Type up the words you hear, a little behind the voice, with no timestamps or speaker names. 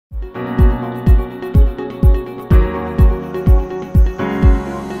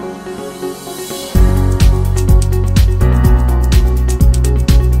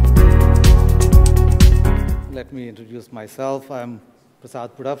introduce myself. I'm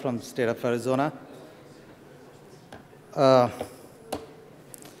Prasad Putta from the state of Arizona.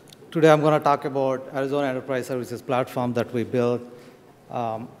 Today I'm going to talk about Arizona Enterprise Services platform that we built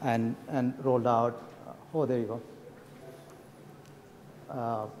and rolled out. Oh, there you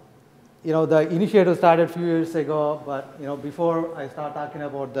go. The initiative started a few years ago, but before I start talking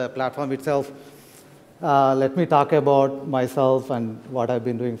about the platform itself, let me talk about myself and what I've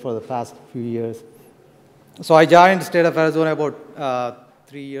been doing for the past few years. So I joined the state of Arizona about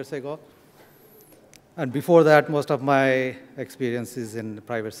 3 years ago. And before that, most of my experience is in the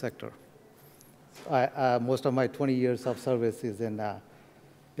private sector. Most of my 20 years of service is in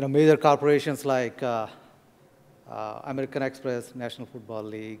major corporations like American Express, National Football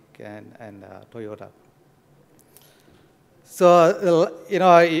League, and Toyota. So,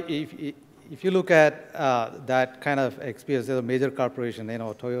 if you look at that kind of experience, a major corporation,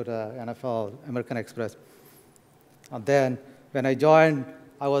 Toyota, NFL, American Express. And then when I joined,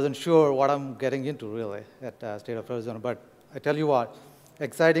 I wasn't sure what I'm getting into, really, at State of Arizona. But I tell you what,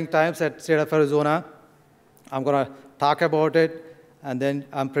 exciting times at State of Arizona. I'm going to talk about it, and then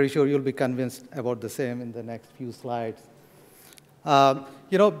I'm pretty sure you'll be convinced about the same in the next few slides.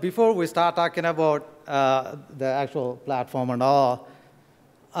 Before we start talking about the actual platform and all,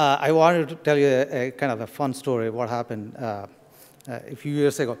 I wanted to tell you a kind of a fun story, what happened a few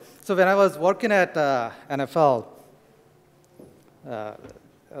years ago. So when I was working at NFL,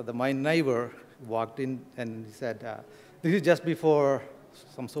 my neighbor walked in and he said, this is just before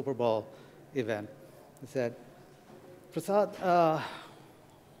some Super Bowl event. He said, Prasad,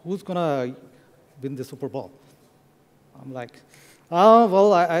 who's going to win the Super Bowl? I'm like, oh,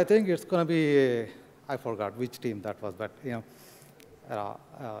 well, I think it's going to be, I forgot which team that was, but,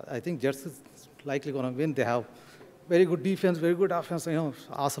 I think Jets is likely going to win. They have very good defense, very good offense,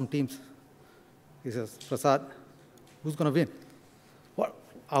 awesome teams. He says, Prasad, who's going to win? Well,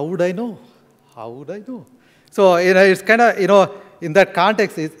 how would I know? How would I know? So, it's kind of, in that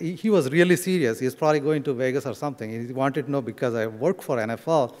context, he was really serious. He's probably going to Vegas or something. He wanted to know because I work for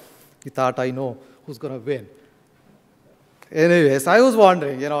NFL. He thought I know who's going to win. Anyways, I was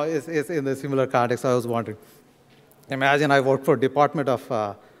wondering, it's in the similar context, I was wondering. Imagine I work for Department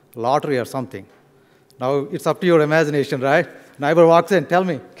of Lottery or something. Now, it's up to your imagination, right? Neighbor walks in, tell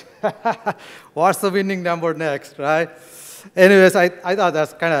me, what's the winning number next, right? Anyways, I thought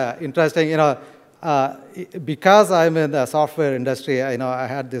that's kind of interesting. Because I'm in the software industry, I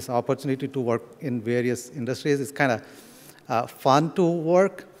had this opportunity to work in various industries. It's kind of fun to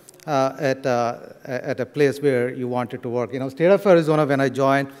work at a place where you wanted to work. State of Arizona, when I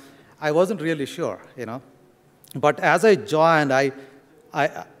joined, I wasn't really sure, But as I joined, I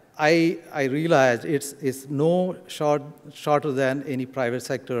realized it's no shorter than any private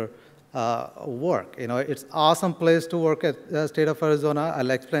sector work. It's an awesome place to work at the state of Arizona.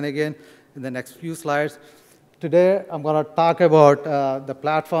 I'll explain again in the next few slides. Today, I'm going to talk about the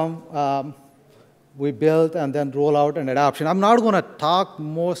platform we built and then rollout and adoption. I'm not going to talk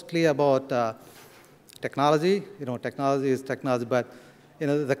mostly about technology. Technology is technology, but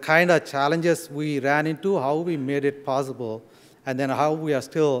the kind of challenges we ran into, how we made it possible, and then how we are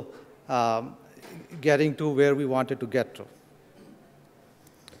still getting to where we wanted to get to.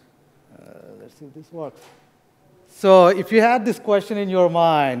 Let's see if this works. So if you had this question in your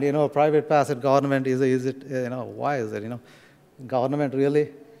mind, private PaaS at government, is it, why is it, government really?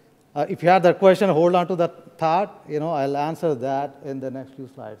 If you had that question, hold on to that thought. I'll answer that in the next few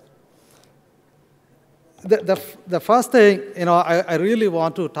slides. The first thing, I really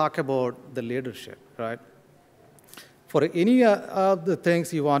want to talk about the leadership, right? For any of the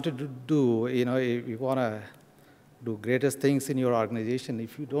things you want to do, if you want to do greatest things in your organization,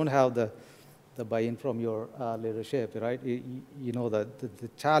 if you don't have the buy-in from your leadership, right? The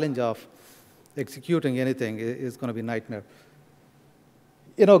challenge of executing anything is going to be a nightmare.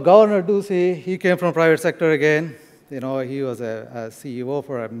 Governor Ducey, he came from private sector again. He was a CEO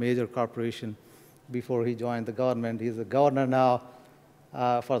for a major corporation before he joined the government. He's a governor now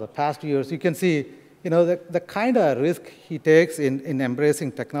for the past years. You can see, the kind of risk he takes in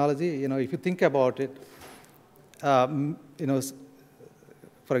embracing technology. If you think about it,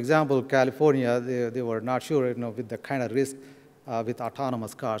 for example, California, they were not sure, with the kind of risk with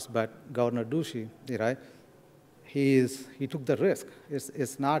autonomous cars. But Governor Ducey, right? He took the risk.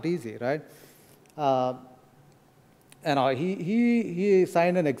 It's not easy, right? He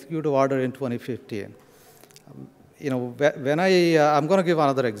signed an executive order in 2015. When I'm going to give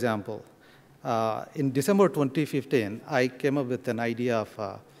another example. In December 2015, I came up with an idea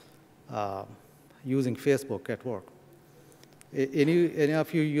of using Facebook at work. Any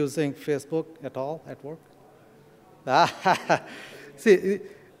of you using Facebook at all at work? See,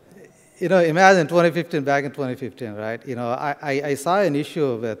 imagine 2015, back in 2015, right? I saw an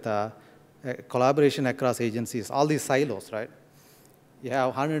issue with collaboration across agencies, all these silos, right? You have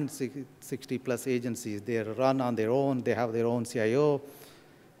 160 plus agencies. They run on their own. They have their own CIO,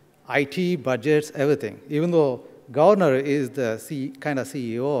 IT, budgets, everything. Even though governor is the kind of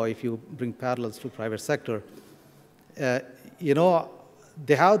CEO, if you bring parallels to private sector, they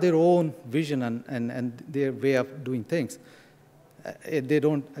have their own vision and their way of doing things. They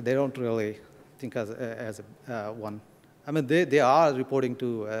don't really think as one. I mean, they are reporting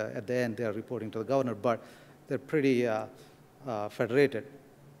to, at the end, they are reporting to the governor, but they're pretty federated.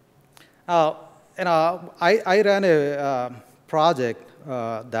 I ran a project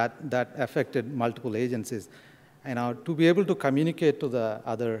that affected multiple agencies. And to be able to communicate to the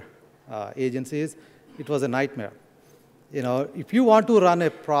other agencies, it was a nightmare. If you want to run a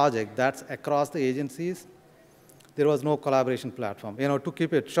project that's across the agencies, there was no collaboration platform. To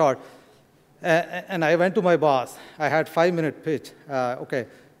keep it short, and I went to my boss. I had 5-minute pitch. Okay,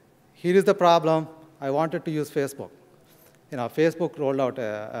 here is the problem. I wanted to use Facebook. Facebook rolled out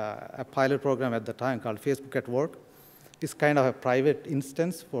a pilot program at the time called Facebook at Work. It's kind of a private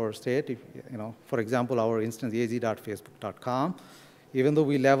instance for state. For example, our instance az.facebook.com. Even though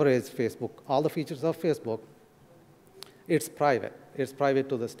we leverage Facebook, all the features of Facebook, it's private. It's private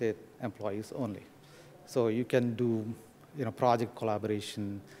to the state employees only. So you can do project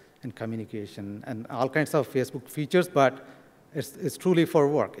collaboration and communication and all kinds of Facebook features, but it's truly for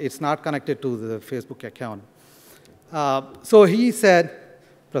work. It's not connected to the Facebook account. So he said,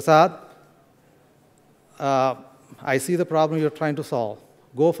 Prasad, I see the problem you're trying to solve.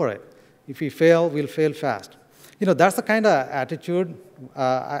 Go for it. If we fail, we'll fail fast. That's the kind of attitude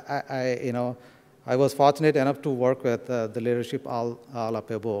I was fortunate enough to work with the leadership all up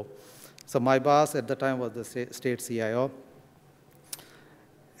above. So my boss at the time was the state CIO.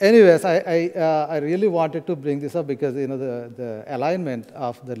 Anyways, I really wanted to bring this up because the alignment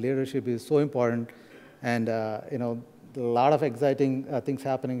of the leadership is so important, and a lot of exciting things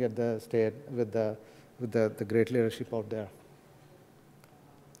happening at the state with the great leadership out there.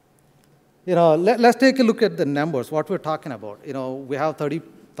 Let's take a look at the numbers. What we're talking about. We have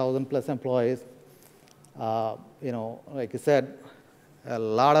 30,000 plus employees. Like I said, a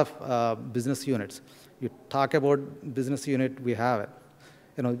lot of business units. You talk about business unit, we have it.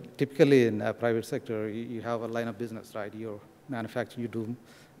 Typically in private sector, you have a line of business, right? You're manufacturing, you do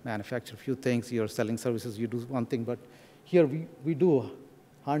manufacture a few things. You're selling services, you do one thing. But here we do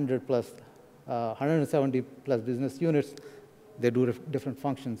 170 plus business units. They do different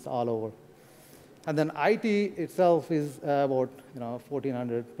functions all over. And then IT itself is about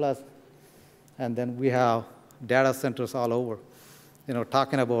 1,400 plus. And then we have data centers all over.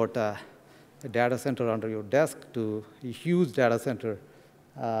 Talking about a data center under your desk to a huge data center.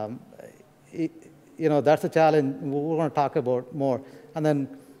 That's a challenge we're going to talk about more. And then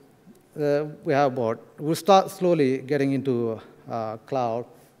we'll start slowly getting into cloud.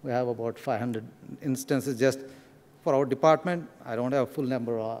 We have about 500 instances just for our department. I don't have a full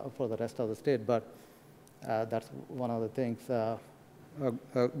number for the rest of the state, but that's one of the things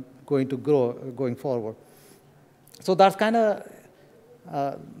going to grow going forward. So that's kind of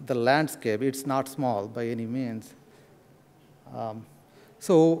the landscape. It's not small by any means.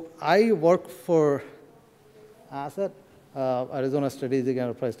 So I work for ASSET, Arizona Strategic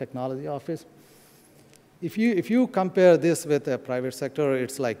Enterprise Technology Office. If you compare this with a private sector,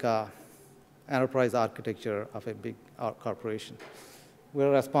 it's like enterprise architecture of a big corporation.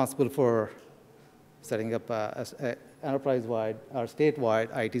 We're responsible for setting up enterprise-wide or statewide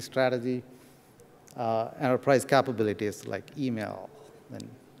IT strategy, enterprise capabilities like email and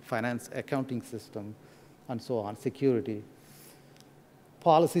finance accounting system, and so on, security,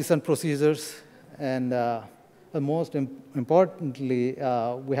 policies and procedures, and most importantly,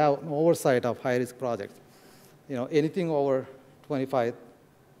 we have an oversight of high-risk projects. Anything over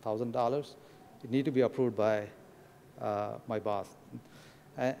 $25,000, it need to be approved by my boss.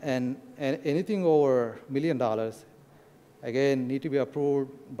 And anything over $1 million, again, need to be approved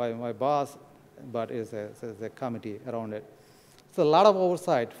by my boss, but is a committee around it. So a lot of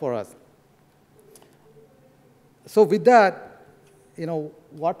oversight for us. So with that,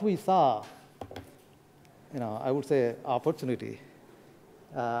 what we saw, I would say opportunity.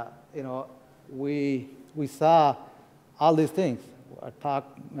 We saw all these things.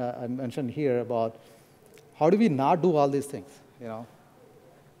 I mentioned here about how do we not do all these things,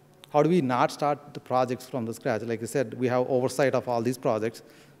 How do we not start the projects from the scratch? Like I said, we have oversight of all these projects.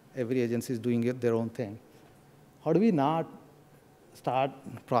 Every agency is doing their own thing. How do we not start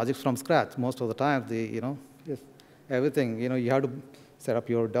projects from scratch? Most of the time, everything. You have to set up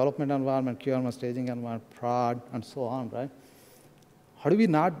your development environment, QMS staging environment, prod, and so on, right? How do we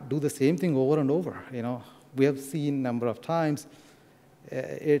not do the same thing over and over? We have seen a number of times.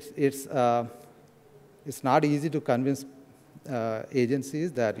 It's not easy to convince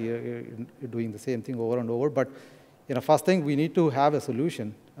agencies that you're doing the same thing over and over. But first thing, we need to have a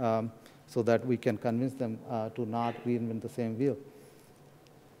solution so that we can convince them to not reinvent the same wheel.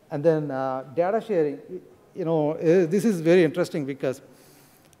 And then data sharing. This is very interesting because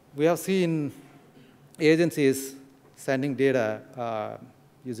we have seen agencies sending data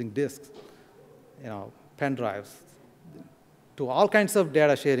using disks, pen drives, to all kinds of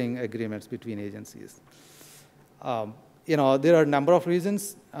data sharing agreements between agencies. There are a number of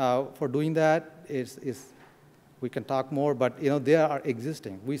reasons for doing that. We can talk more, but they are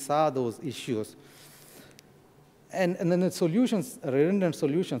existing. We saw those issues. And then the solutions, redundant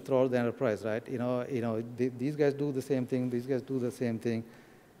solutions throughout the enterprise, right? These guys do the same thing, these guys do the same thing.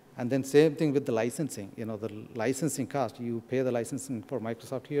 And then same thing with the licensing. The licensing cost, you pay the licensing for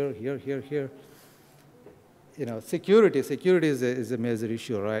Microsoft here. Security is a major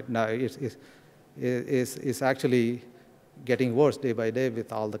issue, right? Now it's actually getting worse day by day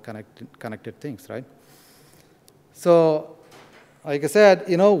with all the connected things, right? So, like I said,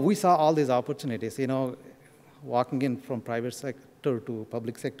 we saw all these opportunities, walking in from private sector to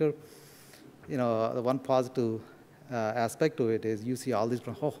public sector. The one positive aspect to it is you see all these,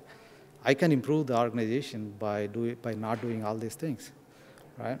 I can improve the organization by not doing all these things,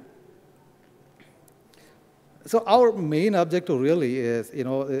 right? So our main objective really is,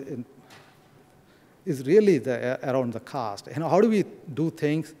 really around the cost. How do we do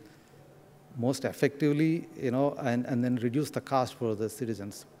things most effectively, and then reduce the cost for the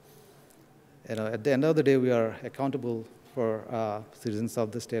citizens? At the end of the day, we are accountable for citizens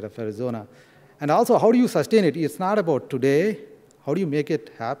of the state of Arizona. And also, how do you sustain it? It's not about today. How do you make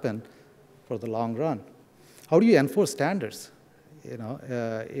it happen for the long run? How do you enforce standards?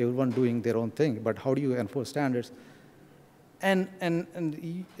 Everyone doing their own thing, but how do you enforce standards? And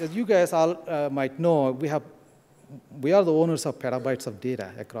as you guys all might know, we are the owners of petabytes of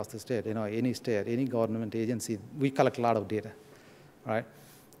data across the state. Any state, any government agency, we collect a lot of data, right?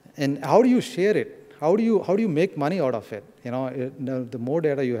 And how do you share it? How do you make money out of it? The more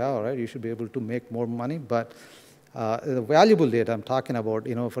data you have, right, you should be able to make more money. But the valuable data I'm talking about,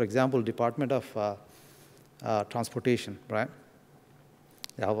 for example, Department of Transportation, right?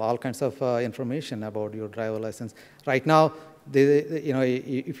 You have all kinds of information about your driver license. Right now,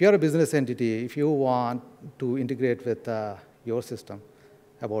 if you're a business entity, if you want to integrate with your system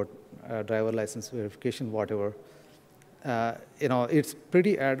about driver license verification, whatever, it's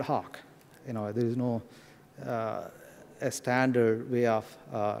pretty ad hoc. There is no a standard way of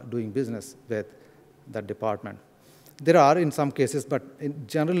doing business with that department. There are in some cases, but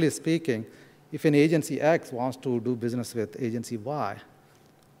generally speaking, if an agency X wants to do business with agency Y,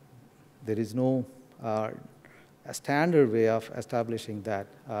 there is no a standard way of establishing that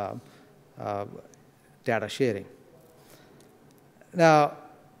data sharing. Now,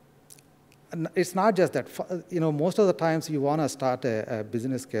 it's not just that. Most of the times you want to start a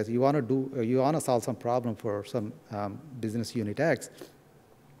business case. You want to solve some problem for some business unit X.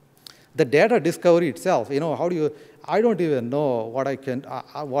 The data discovery itself. How do you? I don't even know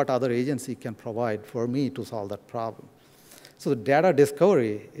what other agency can provide for me to solve that problem. So the data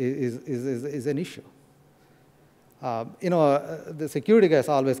discovery is an issue. The security guys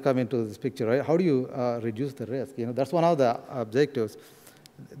always come into this picture, right? How do you reduce the risk? That's one of the objectives.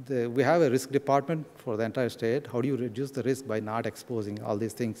 We have a risk department for the entire state. How do you reduce the risk by not exposing all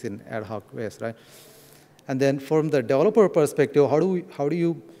these things in ad hoc ways, right? And then from the developer perspective, how do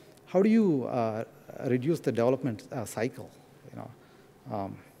you reduce the development cycle?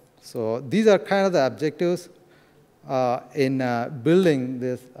 So these are kind of the objectives in building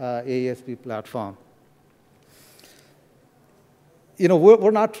this AESP platform. We're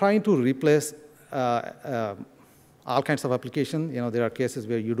not trying to replace all kinds of applications. There are cases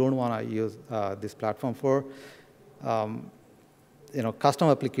where you don't want to use this platform for. Custom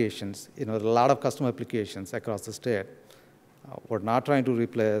applications. There are a lot of custom applications across the state. We're not trying to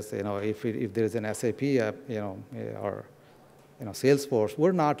replace. If there is an SAP app, or Salesforce,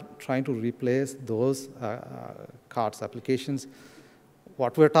 we're not trying to replace those CARTS applications.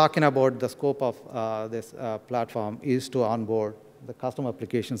 What we're talking about, the scope of this platform, is to onboard the custom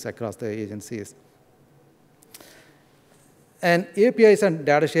applications across the agencies. And APIs and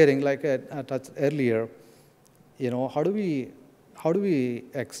data sharing, like I touched earlier, how do we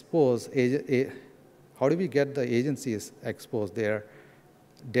expose, how do we get the agencies expose their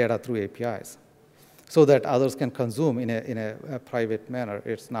data through APIs? so that others can consume in a private manner.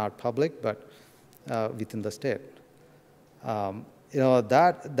 It's not public, but within the state.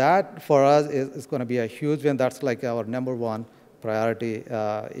 That for us is going to be a huge win. That's like our #1 priority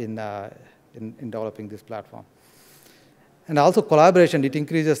in developing this platform. And also collaboration, it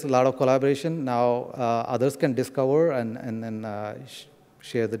increases a lot of collaboration. Now others can discover and then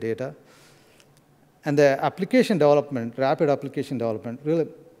share the data. And the application development, rapid application development, really,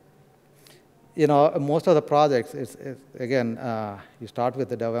 most of the projects, again, you start with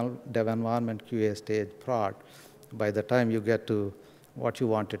the dev environment QA stage prod. By the time you get to what you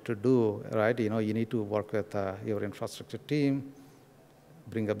wanted to do, right, you need to work with your infrastructure team,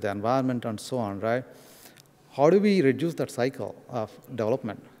 bring up the environment, and so on, right? How do we reduce that cycle of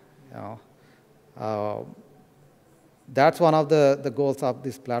development? That's one of the goals of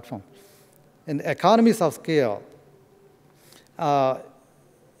this platform. And economies of scale,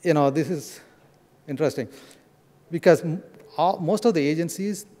 this is interesting because most of the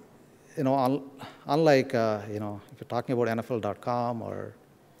agencies, unlike if you're talking about NFL.com or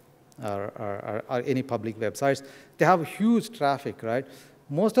any public websites, they have huge traffic, right?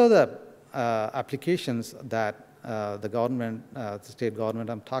 Most of the applications that the government, the state government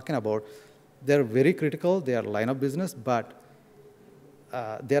I'm talking about, they're very critical. They are line of business, but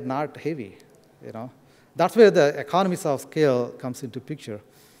they're not heavy. That's where the economies of scale comes into picture.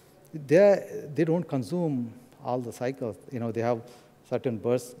 They don't consume all the cycles. They have certain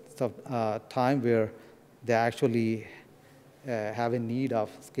bursts of time where they actually have a need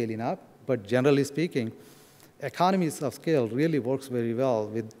of scaling up. But generally speaking, economies of scale really works very well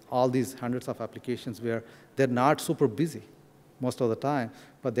with all these hundreds of applications where they're not super busy most of the time,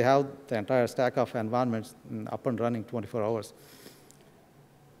 but they have the entire stack of environments up and running 24 hours.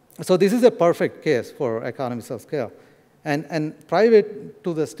 So this is a perfect case for economies of scale. And private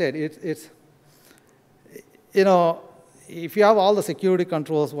to the state, it's if you have all the security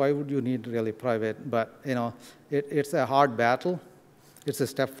controls, why would you need really private? But it's a hard battle. It's a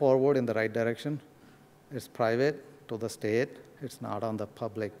step forward in the right direction. It's private to the state. It's not on the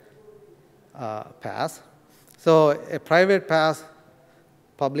public PaaS. So a private PaaS,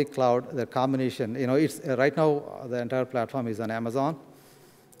 public cloud, the combination, it's right now the entire platform is on Amazon.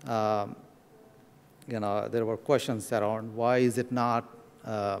 There were questions around why is it not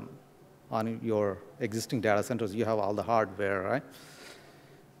on your existing data centers? You have all the hardware, right?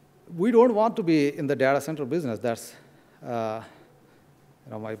 We don't want to be in the data center business. That's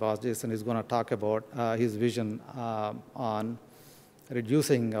my boss Jason is going to talk about his vision on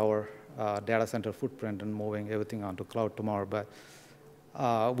reducing our data center footprint and moving everything onto cloud tomorrow. But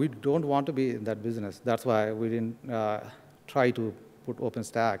we don't want to be in that business. That's why we didn't try to put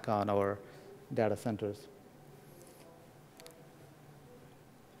OpenStack on our data centers.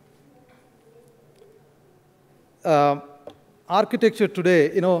 Architecture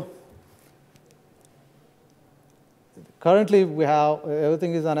today, currently we have,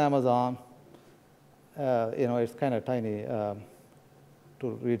 everything is on Amazon. It's kind of tiny to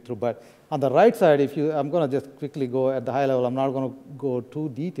read through. But on the right side, I'm going to just quickly go at the high level. I'm not going to go too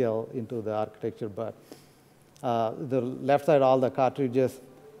detailed into the architecture, but the left side, all the cartridges.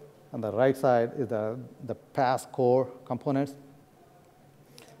 On the right side is the PaaS core components.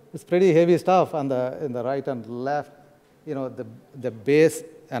 It's pretty heavy stuff in the right and left. The base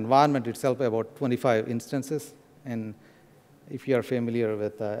environment itself, about 25 instances. And if you are familiar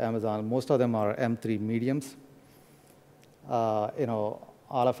with Amazon, most of them are M3 mediums.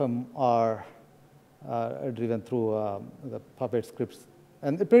 All of them are driven through the Puppet scripts.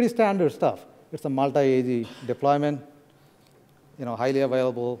 And pretty standard stuff. It's a multi-AG deployment, highly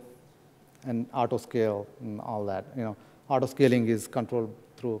available, and auto-scale and all that. Auto-scaling is controlled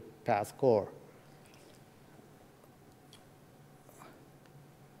through PaaS core.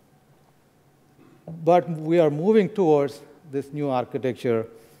 But we are moving towards this new architecture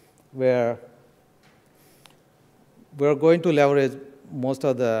where we're going to leverage most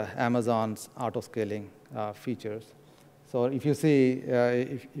of the Amazon's auto-scaling features. So if you see,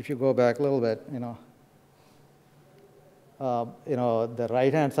 if you go back a little bit, the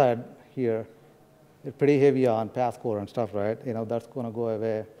right-hand side here, it's pretty heavy on PaaS core and stuff, right? That's going to go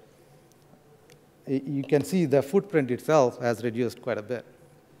away. You can see the footprint itself has reduced quite a bit.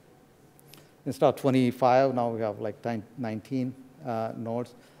 Instead of 25, now we have like 19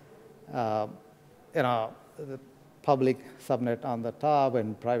 nodes. The public subnet on the top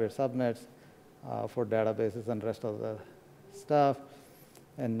and private subnets for databases and rest of the stuff.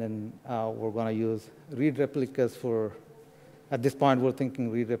 And then we're going to use read replicas for, at this point, we're thinking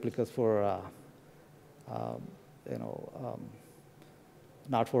read replicas for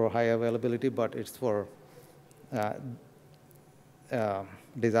not for high availability, but it's for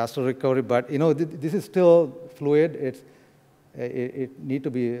disaster recovery. But this is still fluid. It need to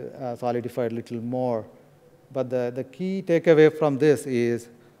be solidified a little more. But the key takeaway from this is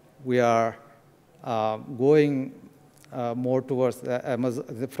we are going more towards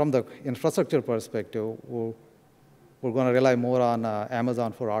Amazon. From the infrastructure perspective, we're going to rely more on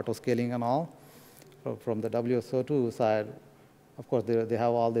Amazon for auto scaling and all. From the WSO2 side, of course, they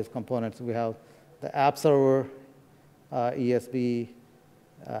have all these components. We have the app server, ESB,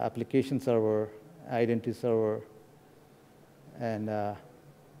 application server, identity server, and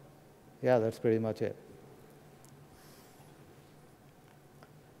yeah, that's pretty much it.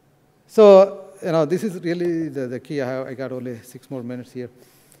 So, this is really the key. I got only 6 more minutes here.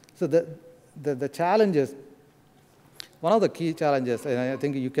 So the challenges, one of the key challenges, and I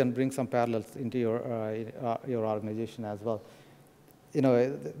think you can bring some parallels into your organization as well.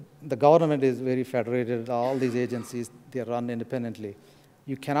 The government is very federated. All these agencies, they run independently.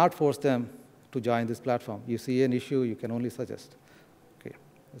 You cannot force them to join this platform. You see an issue, you can only suggest. Okay,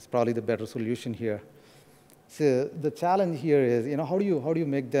 it's probably the better solution here. So the challenge here is, how do you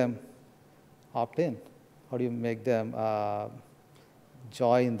make them opt in? How do you make them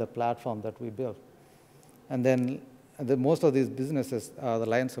join the platform that we built? And then most of these businesses, the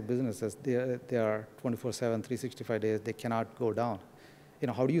lines of businesses, they are 24/7, 365 days. They cannot go down.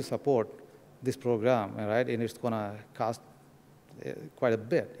 How do you support this program, right? And it's going to cost quite a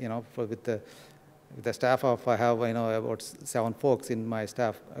bit. With the staff of I have about 7 folks in my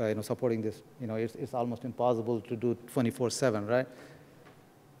staff, supporting this. It's almost impossible to do 24/7, right?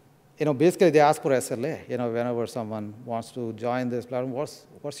 Basically they ask for SLA. Whenever someone wants to join this platform,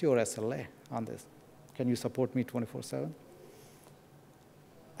 what's your SLA on this? Can you support me 24/7?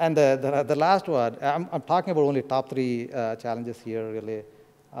 And the last one, I'm talking about only top 3 challenges here, really.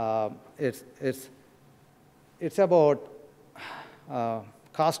 It's about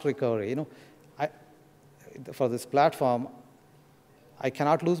cost recovery. For this platform, I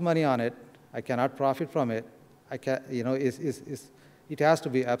cannot lose money on it. I cannot profit from it. It has to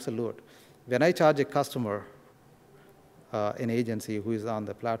be absolute. When I charge a customer, an agency who is on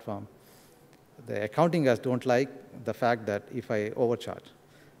the platform, the accounting guys don't like the fact that if I overcharge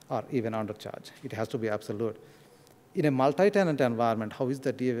or even undercharge, it has to be absolute. In a multi-tenant environment, how is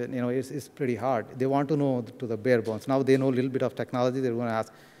that even? It's pretty hard. They want to know to the bare bones. Now they know a little bit of technology. They're going to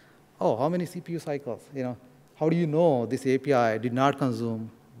ask, oh, how many CPU cycles? How do you know this API did not consume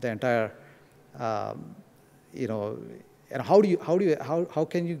the entire, and how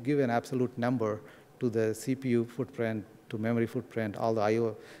can you give an absolute number to the CPU footprint, to memory footprint, all the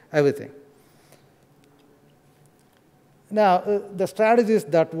I/O, everything? Now, the strategies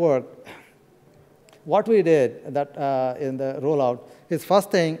that work, what we did that in the rollout is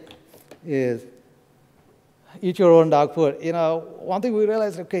first thing is eat your own dog food. One thing we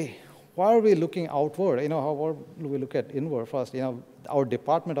realized, okay, why are we looking outward? How do we look at inward first? Our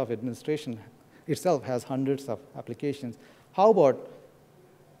Department of Administration itself has hundreds of applications. How about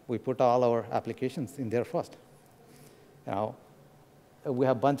we put all our applications in there first? We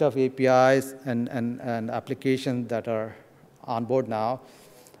have a bunch of APIs and applications that are on board now.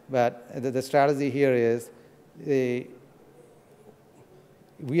 But the strategy here is we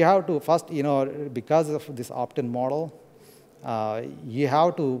have to first, because of this opt-in model, you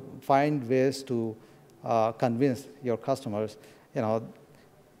have to find ways to convince your customers. There are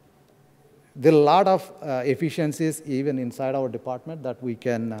a lot of efficiencies even inside our department that we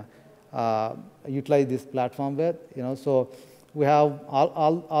can utilize this platform with. So we have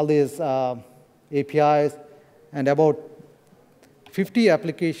all these APIs, and about 50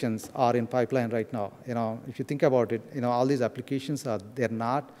 applications are in pipeline right now. If you think about it, all these applications they're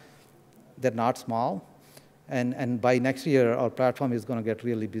not small, and by next year our platform is going to get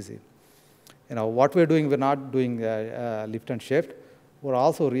really busy. What we're doing, we're not doing lift and shift. We're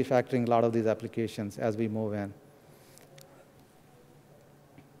also refactoring a lot of these applications as we move in.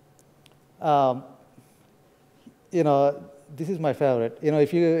 This is my favorite.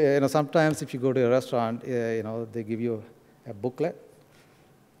 If you, sometimes if you go to a restaurant, they give you a booklet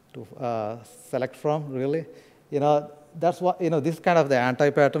to select from, really. That's what, this is kind of the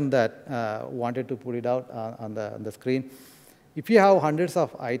anti-pattern that wanted to put it out on the screen. If you have hundreds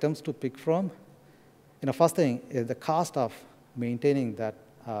of items to pick from, first thing is the cost of maintaining that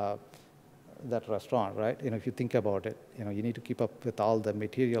restaurant, right? If you think about it, you need to keep up with all the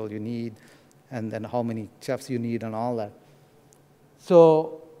material you need, and then how many chefs you need and all that.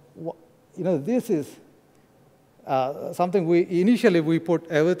 So, this is something initially we put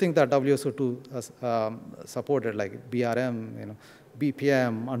everything that WSO2 supported, like BRM,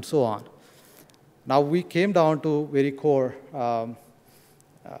 BPM, and so on. Now we came down to very core,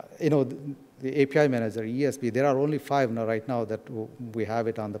 the API manager, ESP. There are only 5 now, right now that we have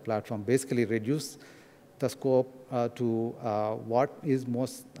it on the platform. Basically reduce the scope to what is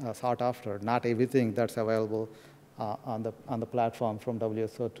most sought after, not everything that's available on the platform from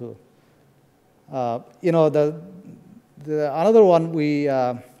WSO2. The another one we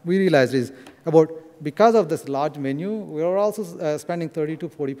realized is because of this large menu, we are also spending 30 to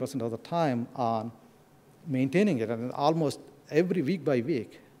 40% of the time on maintaining it, and almost every week by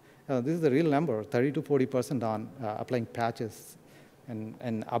week. This is the real number, 30 to 40% on applying patches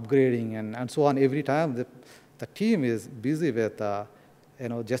and upgrading and so on. Every time the team is busy with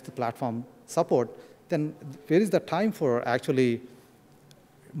just the platform support, then where is the time for actually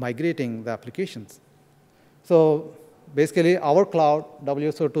migrating the applications? So basically, our cloud,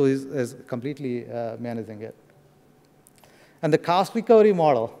 WSO2, is completely managing it. And the cost recovery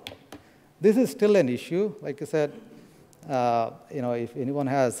model, this is still an issue. Like I said, if anyone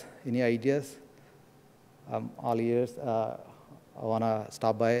has any ideas, I'm all ears. I want to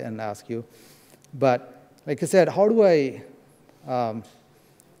stop by and ask you. But like I said, how do I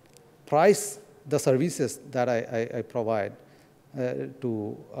price the services that I provide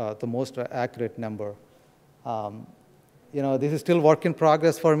to the most accurate number? This is still work in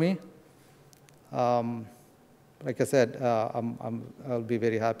progress for me. Like I said, I'll be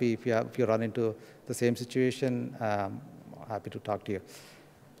very happy if you run into the same situation. Happy to talk to you.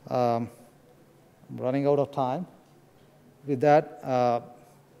 I'm running out of time. With that,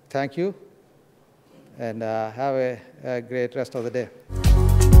 thank you, and have a great rest of the day.